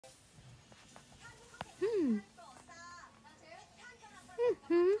Hmm.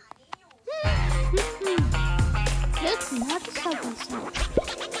 Look, another subway sign.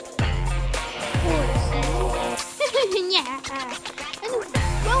 Yeah. Anyway,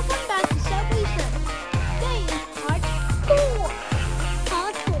 welcome back to Subway Surf. Today is part 4.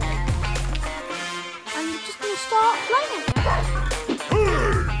 Part 4. And we're just going to start playing again.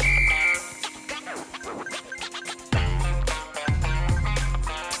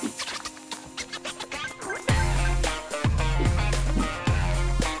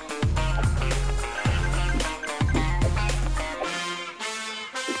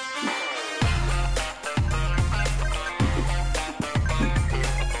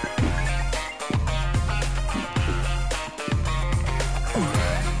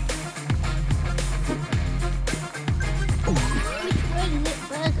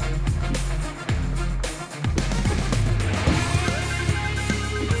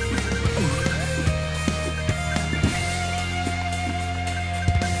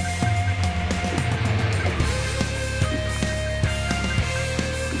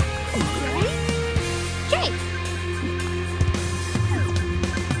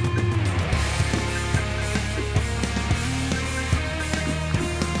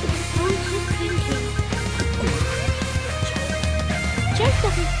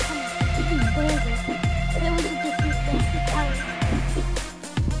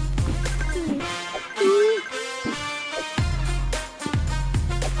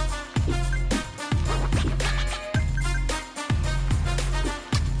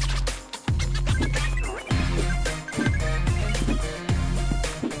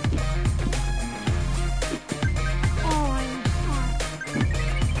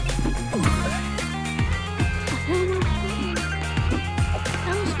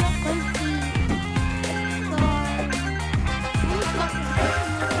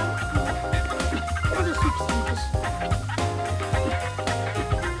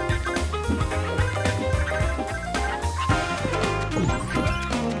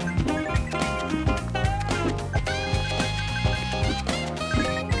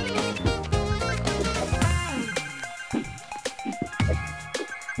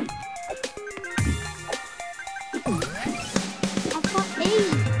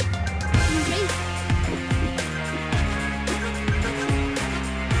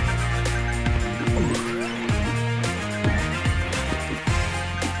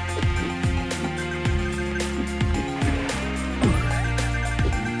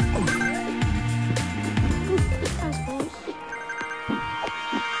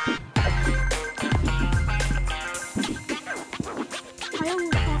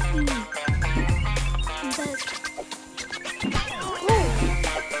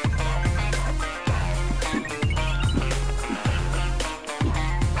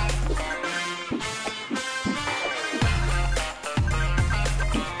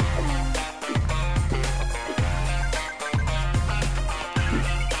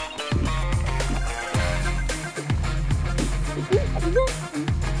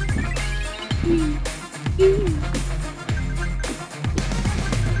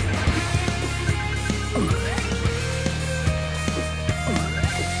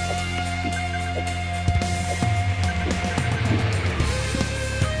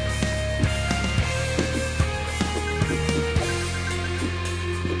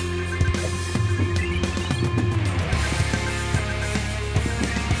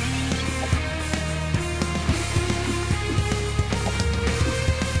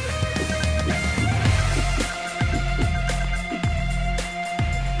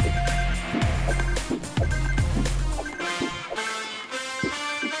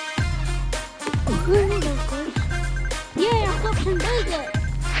 Yeah, I've got some burger.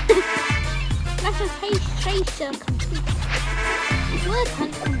 That's a taste chaser complete. Word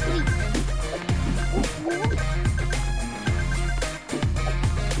hunt complete. What?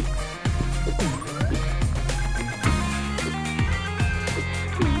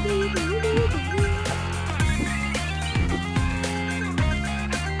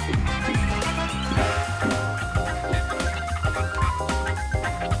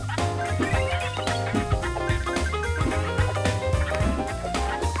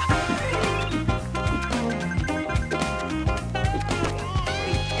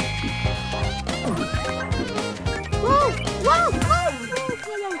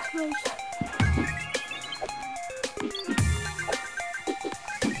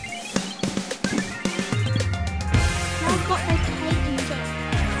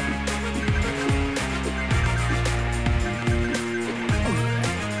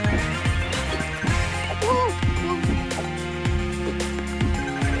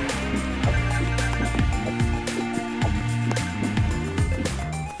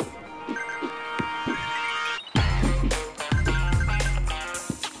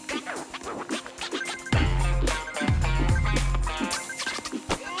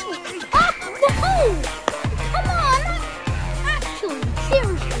 Come on! Actually,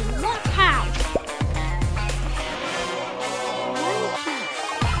 seriously, what? How? One piece.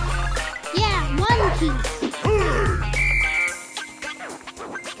 Yeah, one piece.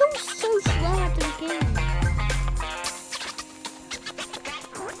 You're so slow at the game.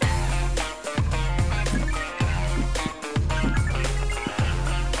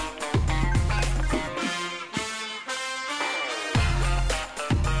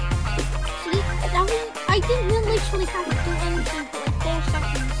 I didn't literally have to do anything for like 4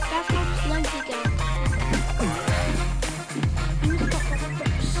 seconds. That's how slow you get.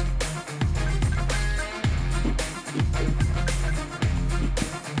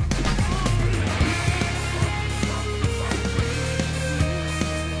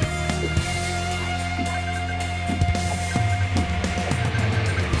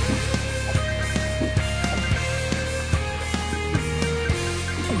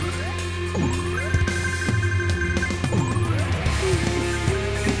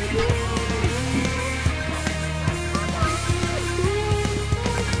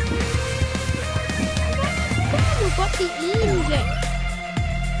 What the easy?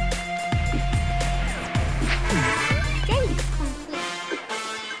 Jake,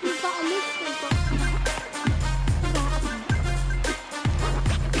 we've got a mystery box now.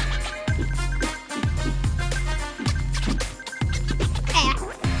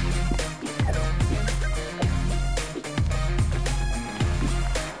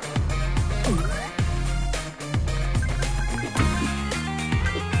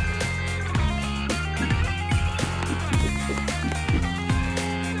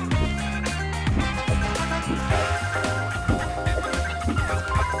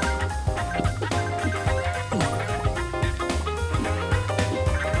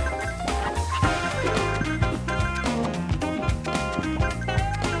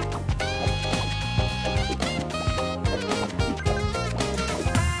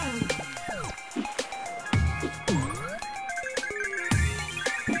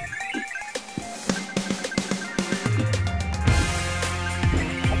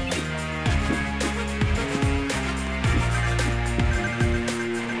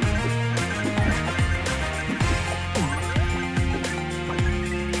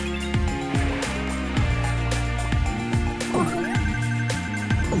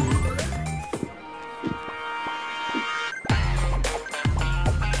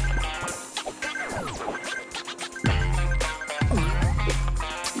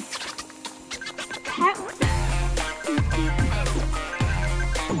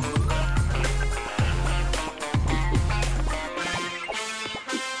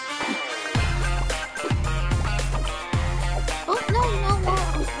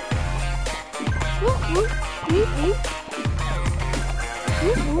 Oh, really?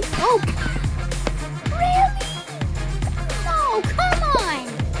 No, come on!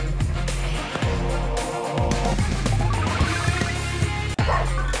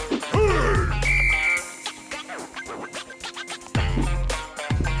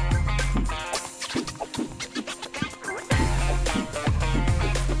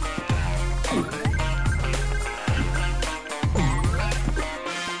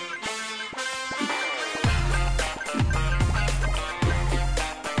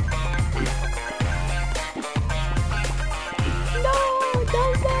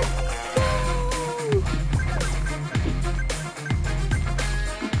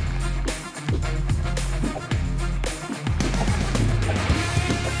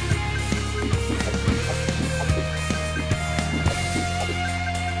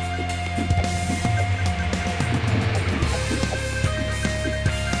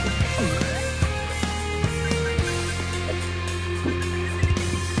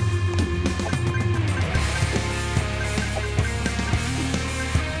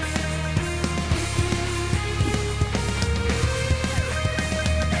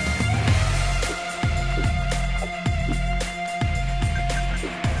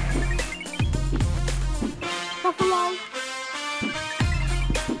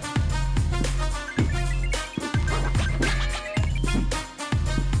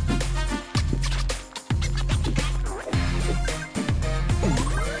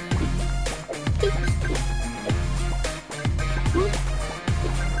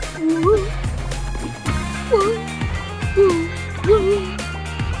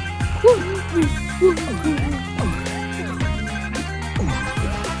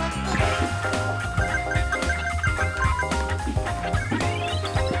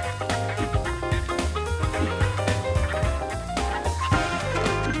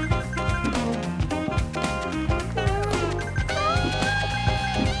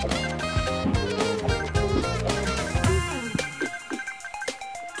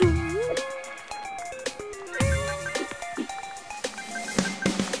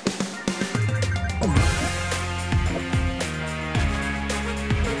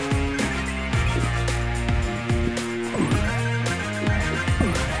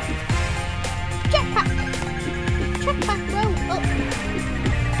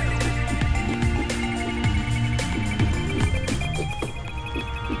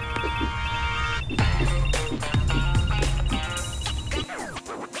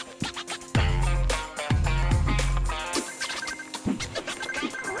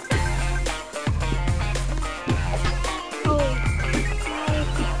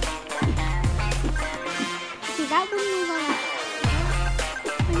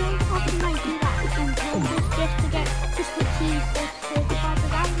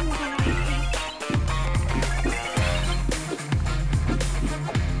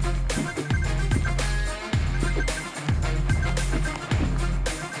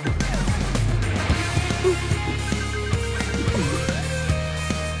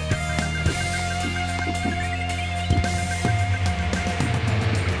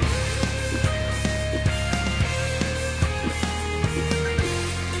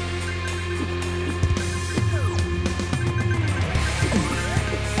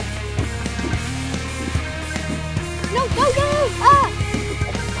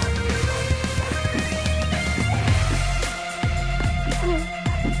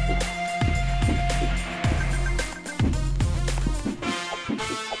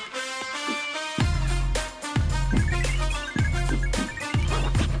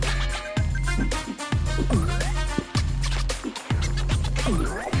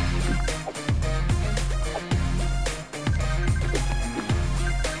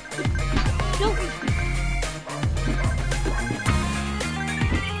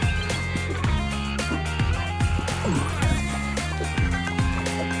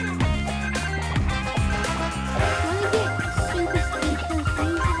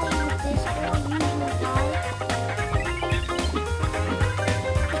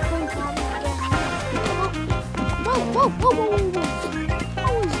 Whoa, whoa, whoa, whoa, whoa. How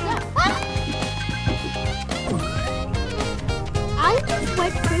was that? Ah! I just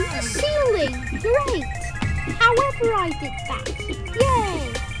went through the ceiling. Great. However, I did that. Yay.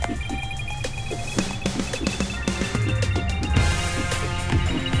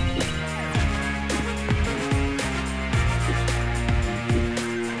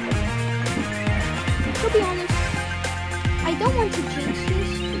 To be honest, I don't want to jinx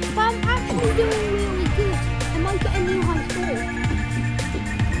this, but I'm actually doing really good. I might get a new high score.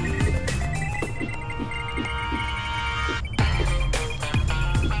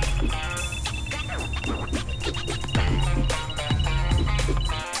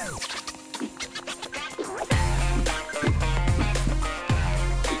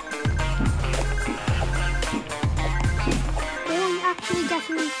 We're actually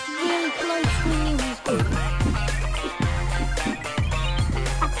getting really close to a new high score.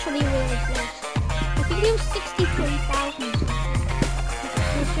 Really close. I think it was 63,000 something.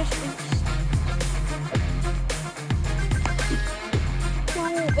 It was just reached.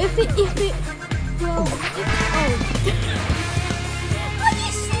 Well, if it, well, oh. Are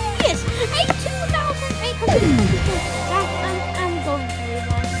you serious? 82,824. I'm going to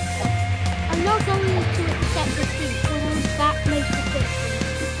rewind. I'm not going to accept defeat when I'm that close to victory.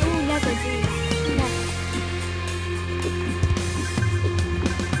 I will never do that. Never.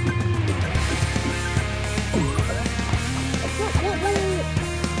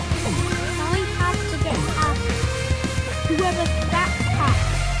 Whoever that cat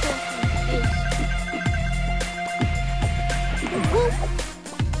person is.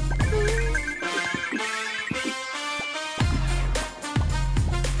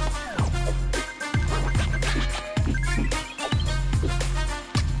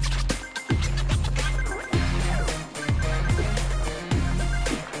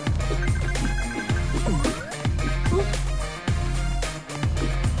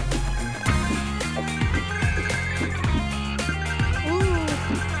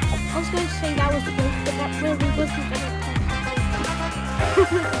 I was going to say that was close, but that really wasn't very close.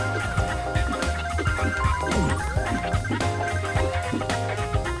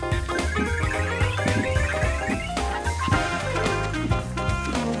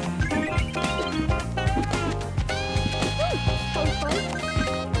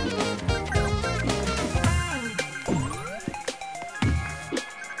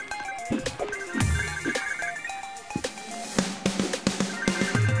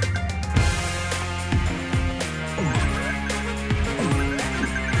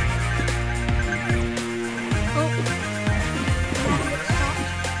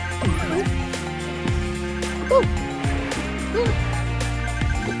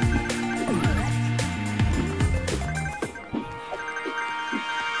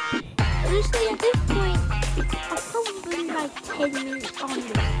 Honestly, at this point, I'll probably be like 10 minutes on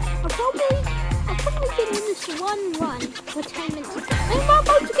this. I'll probably get in this one run for 10 minutes. I'm about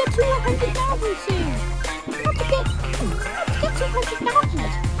to get to 100,000 soon. I'm about to get to 100,000.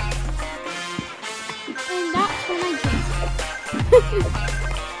 And that's when I jinx it.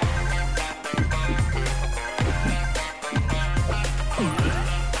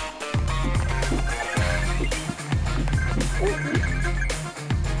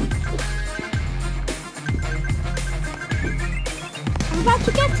 I'm about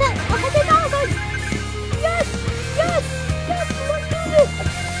to get to 100,000! Yes! Yes! Yes! Let's do this!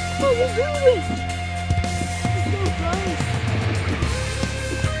 Let's do this! It's so close!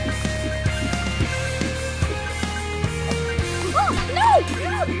 Oh! No!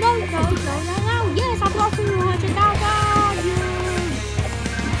 No! No! No! No! No! No! Yes! I've got to 100,000! Yes!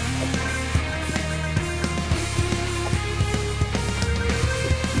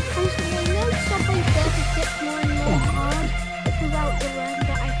 Honestly, I know Subway Surfers gets more and more hard throughout the run,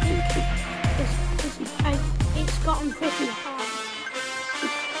 but I think it's gotten pretty hard.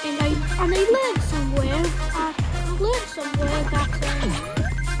 And I learned somewhere that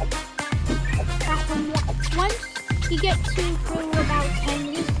once you get through about 10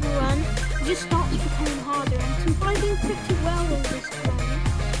 minutes of the run, it just starts becoming harder. And since I'm doing pretty well with this run,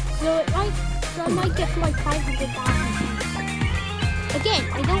 so I might get to like 500,000. Again,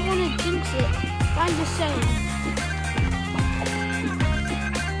 I don't want to jinx it, but I'm just saying.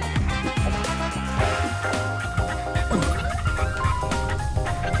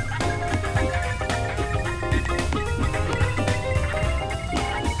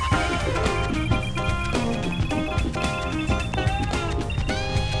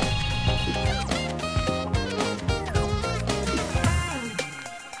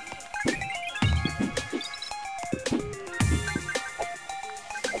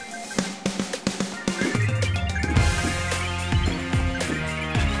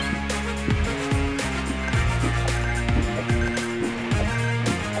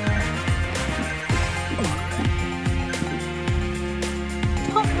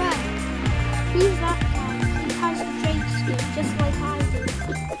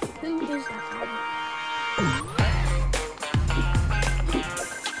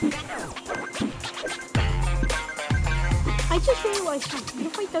 realised something.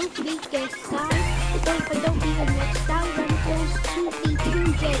 If I don't beat this guy, or if I don't beat the next guy, then there's two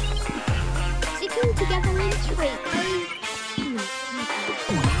Jakes. Sticking together in three.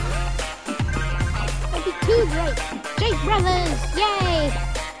 There'll be two Jake brothers! Yay!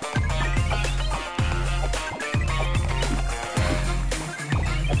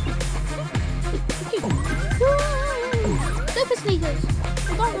 Super sneakers!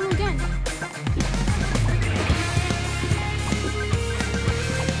 I got one again.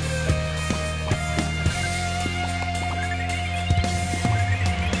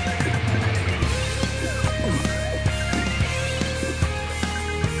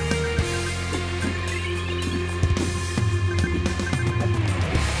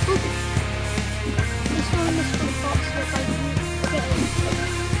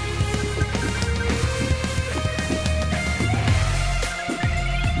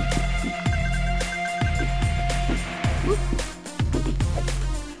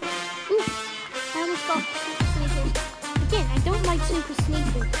 Super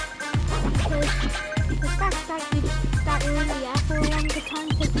sneakers because the fact that you're in the air for a longer time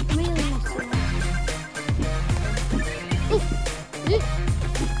could really mess you up.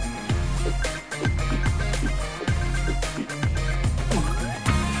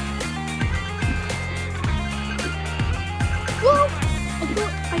 Whoa!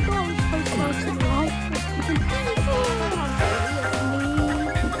 I thought I was supposed to go to the right.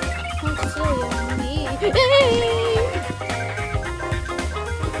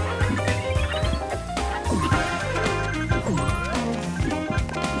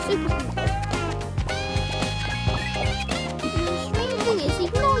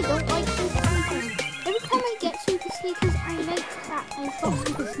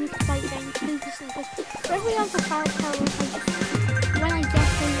 Every other character, when I get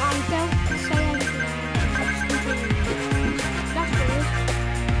them, I don't say anything. That's weird.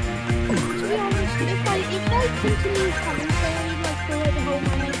 To be honest, if I continue commentating like throughout the whole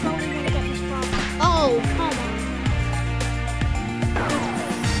night, I probably won't get this far. Oh, come on.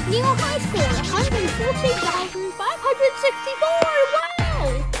 New high score, 140,564!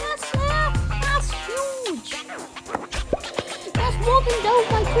 Wow! That's huge! That's more than double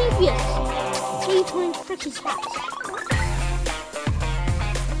my previous 3 times pretty stats.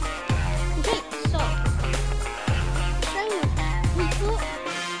 Okay, so we got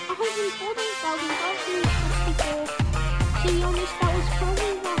 140,564. To be honest, that was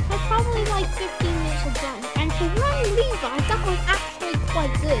probably like 15 minutes of done. And for one Levi, that was actually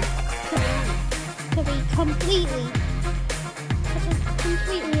quite good. To be completely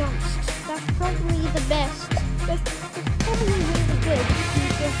honest, that's probably the best. That's probably really good.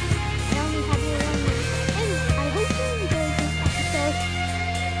 I only have one. Anyway, I hope you enjoyed this episode.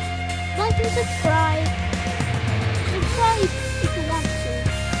 Like and subscribe. Subscribe if you want to.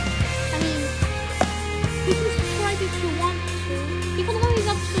 I mean, you can subscribe if you want to.